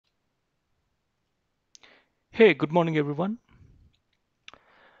Hey, good morning everyone.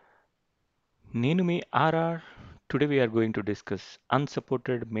 నేను మీ RR. Today we are going to discuss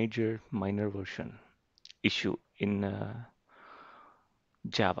unsupported major minor version issue in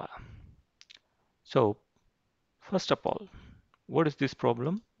Java. So, first of all, what is this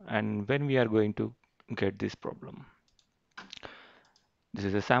problem and when we are going to get this problem? This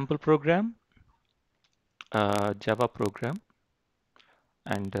is a sample program, Java program,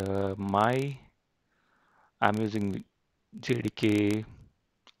 and I'm using JDK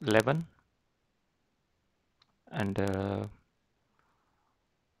 11 and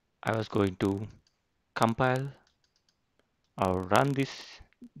I was going to compile or run this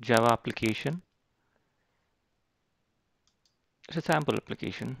Java application. It's a sample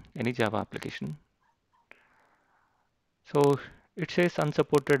application, any Java application. So it says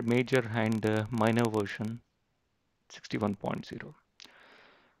unsupported major and minor version 61.0.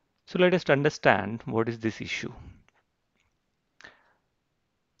 So let us understand what is this issue.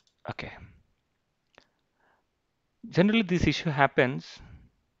 Okay. Generally, this issue happens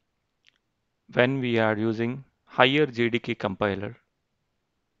when we are using higher JDK compiler.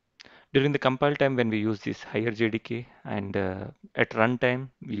 During the compile time, when we use this higher JDK, and at runtime,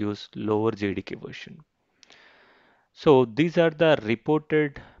 we use lower JDK version. So these are the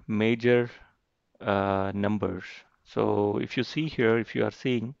reported major numbers. So if you see here, if you are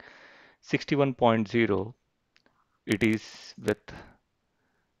seeing 61.0, it is with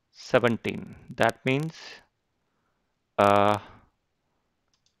 17. That means uh,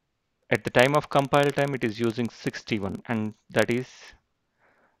 at the time of compile time, it is using 61, and that is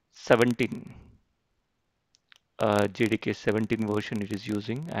 17. JDK 17 version it is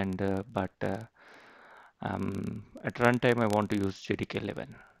using, and at runtime I want to use JDK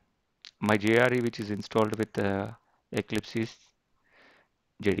 11. My JRE which is installed with Eclipse is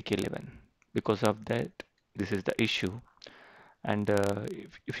JDK 11. Because of that, this is the issue. And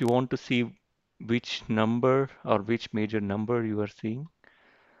if you want to see which number or which major number you are seeing,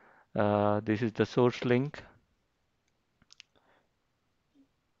 this is the source link,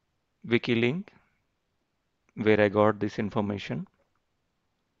 wiki link, where I got this information.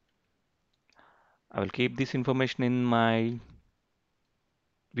 I will keep this information in my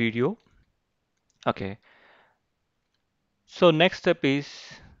video. Okay. So next step is,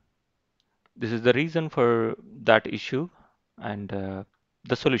 this is the reason for that issue and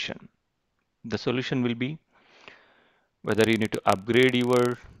the solution. The solution will be whether you need to upgrade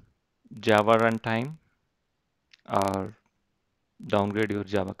your Java runtime or downgrade your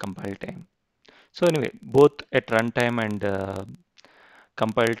Java compile time. So anyway, both at runtime and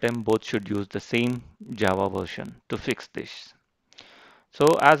compile time, both should use the same Java version to fix this. So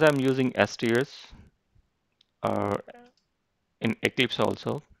as I'm using STS or in Eclipse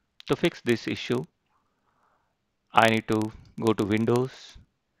also, to fix this issue, I need to go to Windows,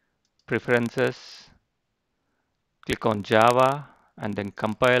 Preferences, click on Java, and then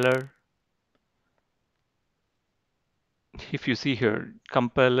Compiler. If you see here,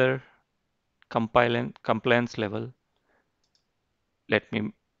 Compiler, compliance level, let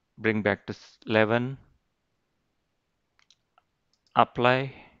me bring back to 11,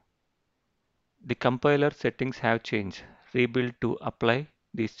 apply. The compiler settings have changed. Rebuild to apply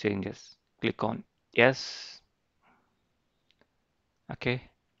these changes. Click on yes. Okay.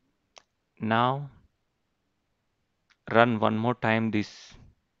 Now run one more time this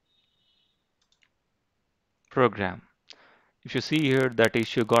program. If you see here, that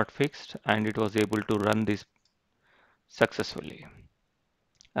issue got fixed and it was able to run this successfully.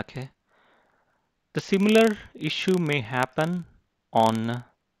 Okay. The similar issue may happen on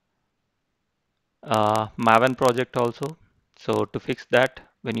Maven project also. So to fix that,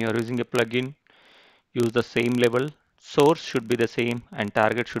 when you are using a plugin, use the same level. Source should be the same and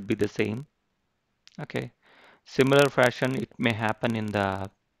target should be the same. Okay. Similar fashion, it may happen in the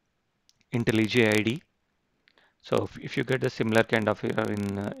IntelliJ IDE. So if you get a similar kind of error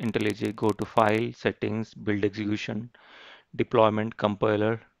in IntelliJ, go to File, Settings, Build Execution, Deployment,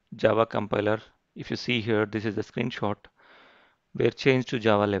 Compiler, Java Compiler. If you see here, this is the screenshot where changed to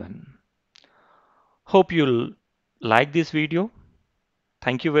Java 11. Hope you'll like this video.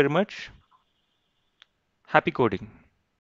 Thank you very much. Happy coding.